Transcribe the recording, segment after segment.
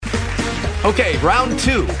Okay, round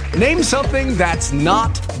two. Name something that's not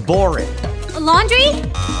boring. A laundry?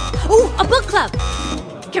 Ooh, a book club.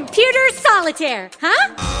 Computer solitaire,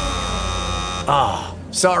 huh? Ah,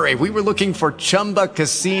 oh, sorry, we were looking for Chumba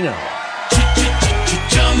Casino.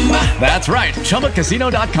 That's right,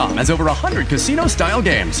 ChumbaCasino.com has over 100 casino-style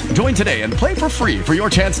games. Join today and play for free for your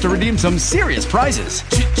chance to redeem some serious prizes.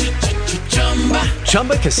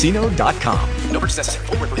 ChumbaCasino.com. No purchase necessary.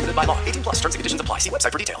 Void where prohibited by law. 18 plus. Terms and conditions apply. See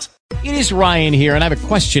website for details. It is Ryan here, and I have a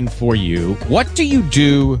question for you. What do you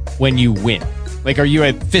do when you win? Like, are you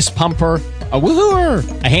a fist pumper, a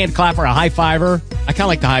woohooer, a hand clapper, a high fiver? I kind of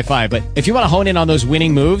like the high five, but if you want to hone in on those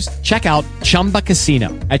winning moves, check out Chumba Casino.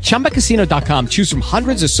 At ChumbaCasino.com, choose from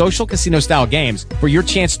hundreds of social casino-style games for your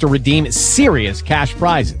chance to redeem serious cash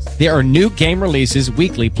prizes. There are new game releases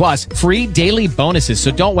weekly, plus free daily bonuses. So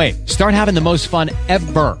don't wait. Start having the most fun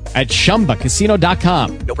ever at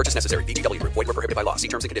ChumbaCasino.com. No purchase necessary. VGW. Void where prohibited by law. See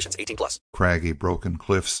terms and conditions. 18 plus. Craggy, broken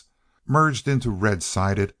cliffs merged into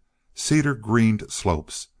red-sided, cedar-greened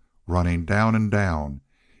slopes, running down and down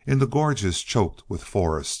into gorges choked with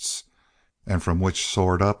forests, and from which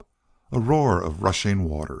soared up a roar of rushing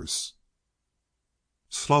waters.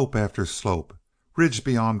 Slope after slope, ridge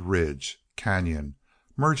beyond ridge, canyon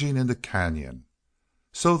merging into canyon,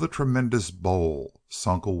 so the tremendous bowl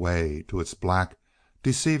sunk away to its black,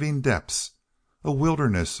 deceiving depths, a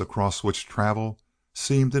wilderness across which travel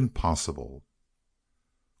seemed impossible.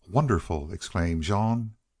 "Wonderful!" exclaimed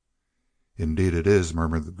Jean. "Indeed it is,"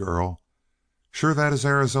 murmured the girl. "Sure that is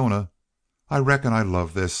Arizona. I reckon I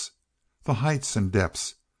love this. The heights and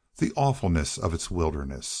depths, the awfulness of its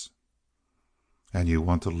wilderness." "And you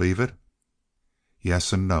want to leave it?"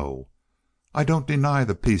 "Yes and no. I don't deny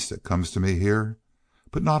the peace that comes to me here.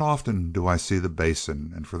 But not often do I see the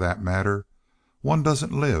Basin, and for that matter, one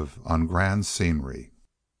doesn't live on grand scenery."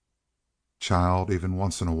 "Child, even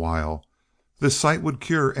once in a while this sight would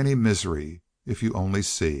cure any misery, if you only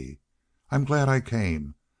see. I'm glad I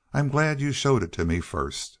came. I'm glad you showed it to me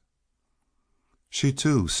first." She,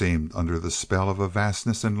 too, seemed under the spell of a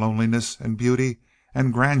vastness and loneliness and beauty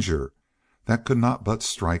and grandeur that could not but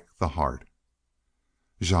strike the heart.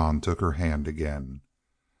 Jean took her hand again.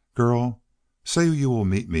 "Girl, say you will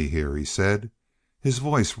meet me here," he said, his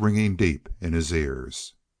voice ringing deep in his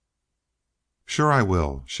ears. "Sure I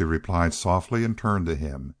will," she replied softly, and turned to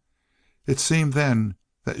him. It seemed then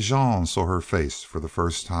that Jean saw her face for the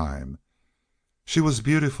first time. She was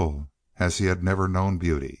beautiful as he had never known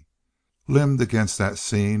beauty. Limned against that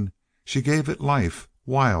scene, she gave it life,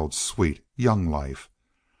 wild, sweet, young life,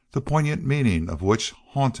 the poignant meaning of which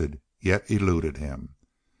haunted yet eluded him.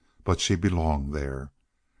 But she belonged there.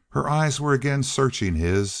 Her eyes were again searching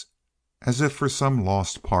his, as if for some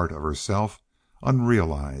lost part of herself,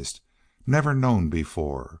 unrealized, never known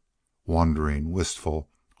before, wondering, wistful,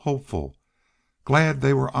 hopeful, glad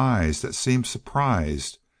they were eyes that seemed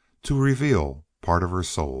surprised to reveal part of her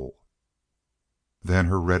soul. Then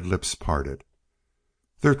her red lips parted.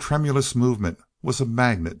 Their tremulous movement was a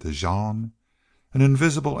magnet to Jean. An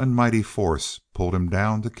invisible and mighty force pulled him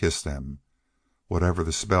down to kiss them. Whatever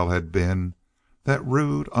the spell had been, that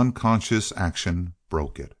rude, unconscious action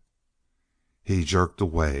broke it. He jerked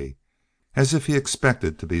away, as if he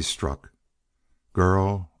expected to be struck.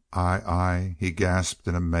 "Girl, I," he gasped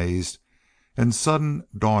in amazed and sudden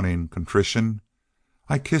dawning contrition.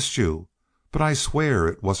 "I kissed you, but I swear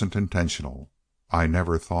it wasn't intentional. I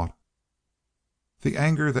never thought." The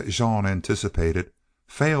anger that Jean anticipated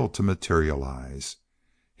failed to materialize.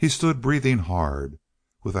 He stood breathing hard,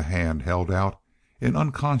 with a hand held out in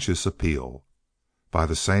unconscious appeal. By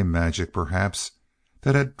the same magic, perhaps,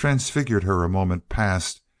 that had transfigured her a moment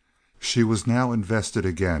past, she was now invested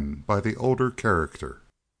again by the older character.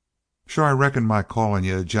 "Shore I reckon my callin'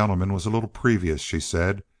 you a gentleman was a little previous," she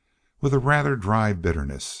said, with a rather dry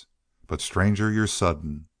bitterness. "But, stranger, you're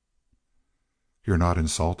sudden." "You're not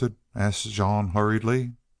insulted?" asked Jean,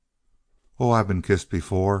 hurriedly. "Oh, I've been kissed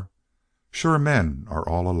before. Shore men are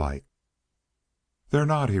all alike." "They're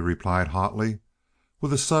not," he replied, hotly,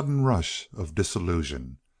 with a sudden rush of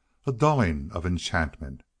disillusion, a dulling of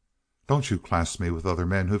enchantment. "Don't you class me with other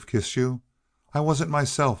men who've kissed you. I wasn't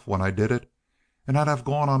myself when I did it, and I'd have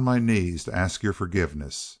gone on my knees to ask your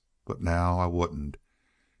forgiveness. But now I wouldn't.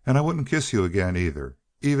 And I wouldn't kiss you again either,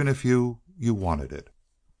 even if you wanted it."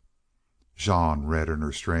 Jean read in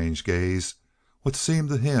her strange gaze what seemed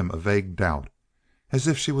to him a vague doubt, as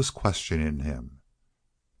if she was questioning him.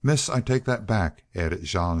 "Miss, I take that back," added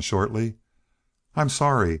Jean, shortly. "I'm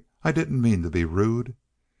sorry. I didn't mean to be rude.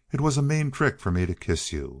 It was a mean trick for me to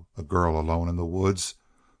kiss you, a girl alone in the woods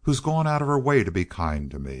who's gone out of her way to be kind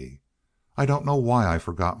to me. I don't know why I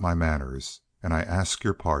forgot my manners, and I ask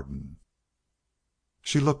your pardon."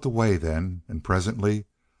 She looked away then, and presently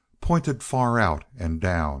pointed far out and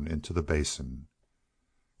down into the Basin.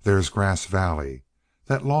 "There's Grass Valley,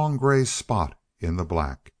 that long gray spot in the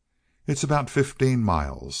black. It's about 15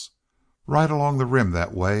 miles. Ride along the Rim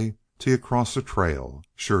that way till you cross a trail.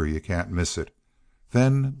 Shore you can't miss it.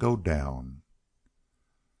 Then go down."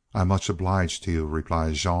 "I'm much obliged to you,"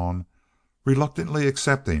 replied Jean, reluctantly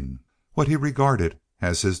accepting what he regarded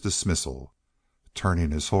as his dismissal.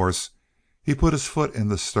 Turning his horse, he put his foot in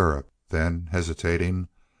the stirrup, then, hesitating,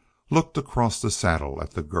 looked across the saddle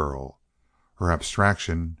at the girl. Her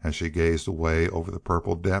abstraction, as she gazed away over the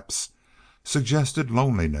purple depths, suggested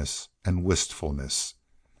loneliness and wistfulness.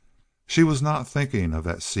 She was not thinking of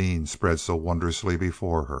that scene spread so wondrously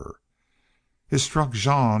before her. It struck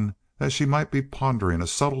Jean that she might be pondering a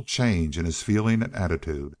subtle change in his feeling and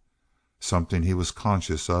attitude, something he was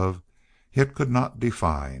conscious of yet could not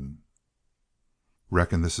define.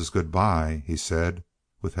 "Reckon this is good by," he said,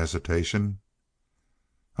 with hesitation.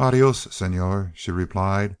 "Adios, senor," she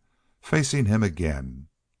replied, facing him again.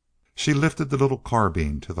 She lifted the little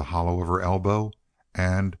carbine to the hollow of her elbow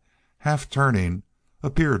and, half turning,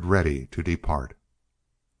 appeared ready to depart.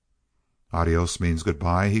 "Adios means good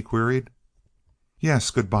by?" he queried. "Yes,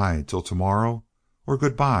 good by till to morrow or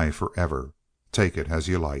good by forever. Take it as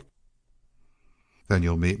you like." "Then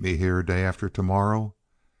you'll meet me here day after to morrow?"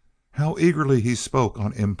 How eagerly he spoke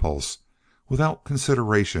on impulse, without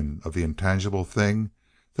consideration of the intangible thing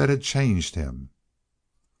that had changed him.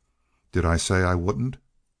 "Did I say I wouldn't?"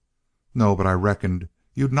 "No, but I reckoned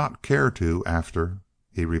you'd not care to after,"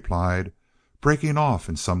 he replied, breaking off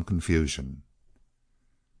in some confusion.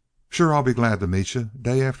 "Shore I'll be glad to meet you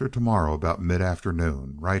day after to morrow about mid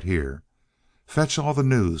afternoon, right here. Fetch all the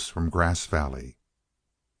news from Grass Valley."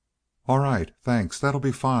 "All right. Thanks. That'll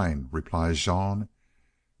be fine," replied Jean,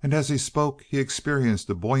 and as he spoke he experienced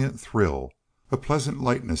a buoyant thrill, a pleasant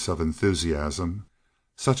lightness of enthusiasm,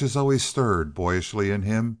 such as always stirred boyishly in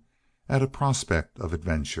him at a prospect of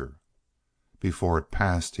adventure. Before it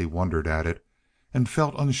passed he wondered at it and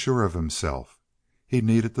felt unsure of himself. He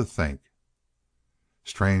needed to think.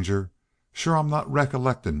 "Stranger, shore I'm not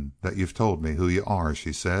recollectin' that you've told me who you are,"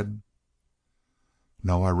 she said.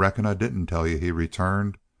 "No, I reckon I didn't tell you," he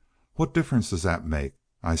returned. "What difference does that make?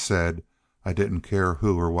 I said I didn't care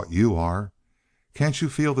who or what you are. Can't you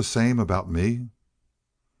feel the same about me?"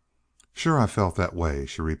 "Shore I felt that way,"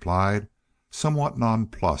 she replied, somewhat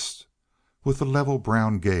nonplussed, with the level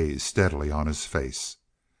brown gaze steadily on his face.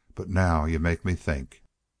 "But now you make me think."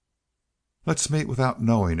 "Let's meet without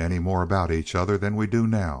knowing any more about each other than we do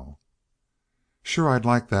now." "Shore I'd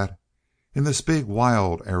like that. In this big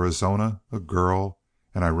wild Arizona a girl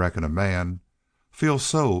and I reckon a man feel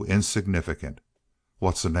so insignificant.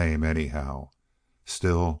 What's a name, anyhow?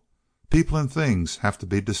 Still, people and things have to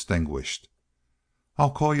be distinguished. I'll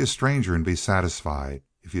call you stranger and be satisfied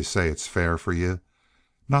if you say it's fair for you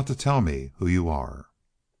not to tell me who you are."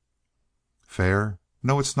 "Fair?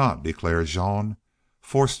 No, it's not," declared Jean,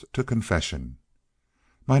 forced to confession.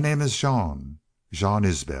 "My name is Jean Jean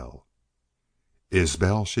Isbel."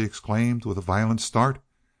 "Isbel!" she exclaimed, with a violent start.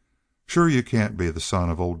 "Shore you can't be the son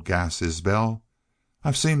of old Gass Isbel.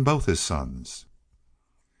 I've seen both his sons."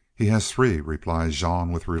 "He has three," replied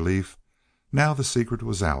Jean, with relief. Now the secret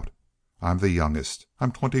was out. "I'm the youngest.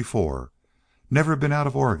 I'm 24. Never been out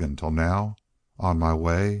of Oregon till now. On my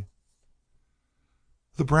way."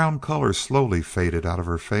 The brown color slowly faded out of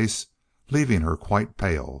her face, leaving her quite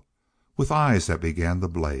pale, with eyes that began to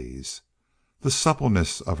blaze. The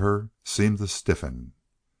suppleness of her seemed to stiffen.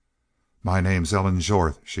 "My name's Ellen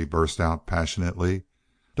Jorth," she burst out, passionately.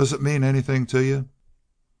 "Does it mean anything to you?"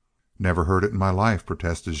 "Never heard it in my life,"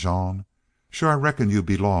 protested Jean. "Shore I reckon you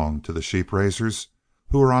belong to the sheep raisers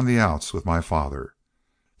who are on the outs with my father.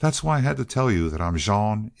 That's why I had to tell you that I'm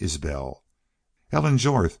Jean Isbel. Ellen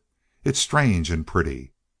Jorth, it's strange and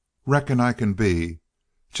pretty. Reckon I can be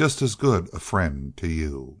just as good a friend to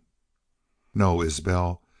you." "No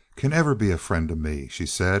Isbel can ever be a friend to me," she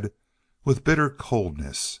said, with bitter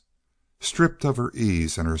coldness. Stripped of her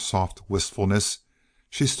ease and her soft wistfulness,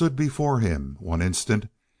 she stood before him one instant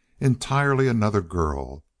entirely another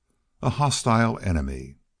girl, a hostile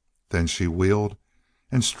enemy. Then she wheeled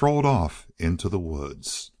and strode off into the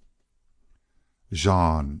woods.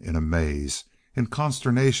 Jean, in amaze, in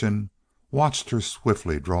consternation, watched her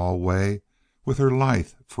swiftly draw away with her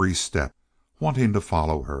lithe, free step, wanting to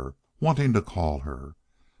follow her, wanting to call her.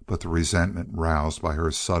 But the resentment roused by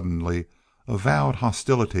her suddenly avowed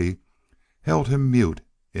hostility held him mute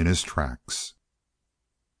in his tracks.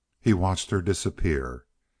 He watched her disappear,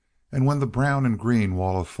 and when the brown and green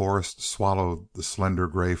wall of forest swallowed the slender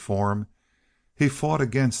gray form He fought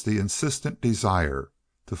against the insistent desire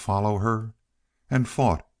to follow her, and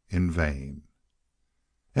fought in vain.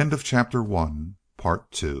 End of chapter 1, part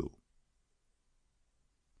 2.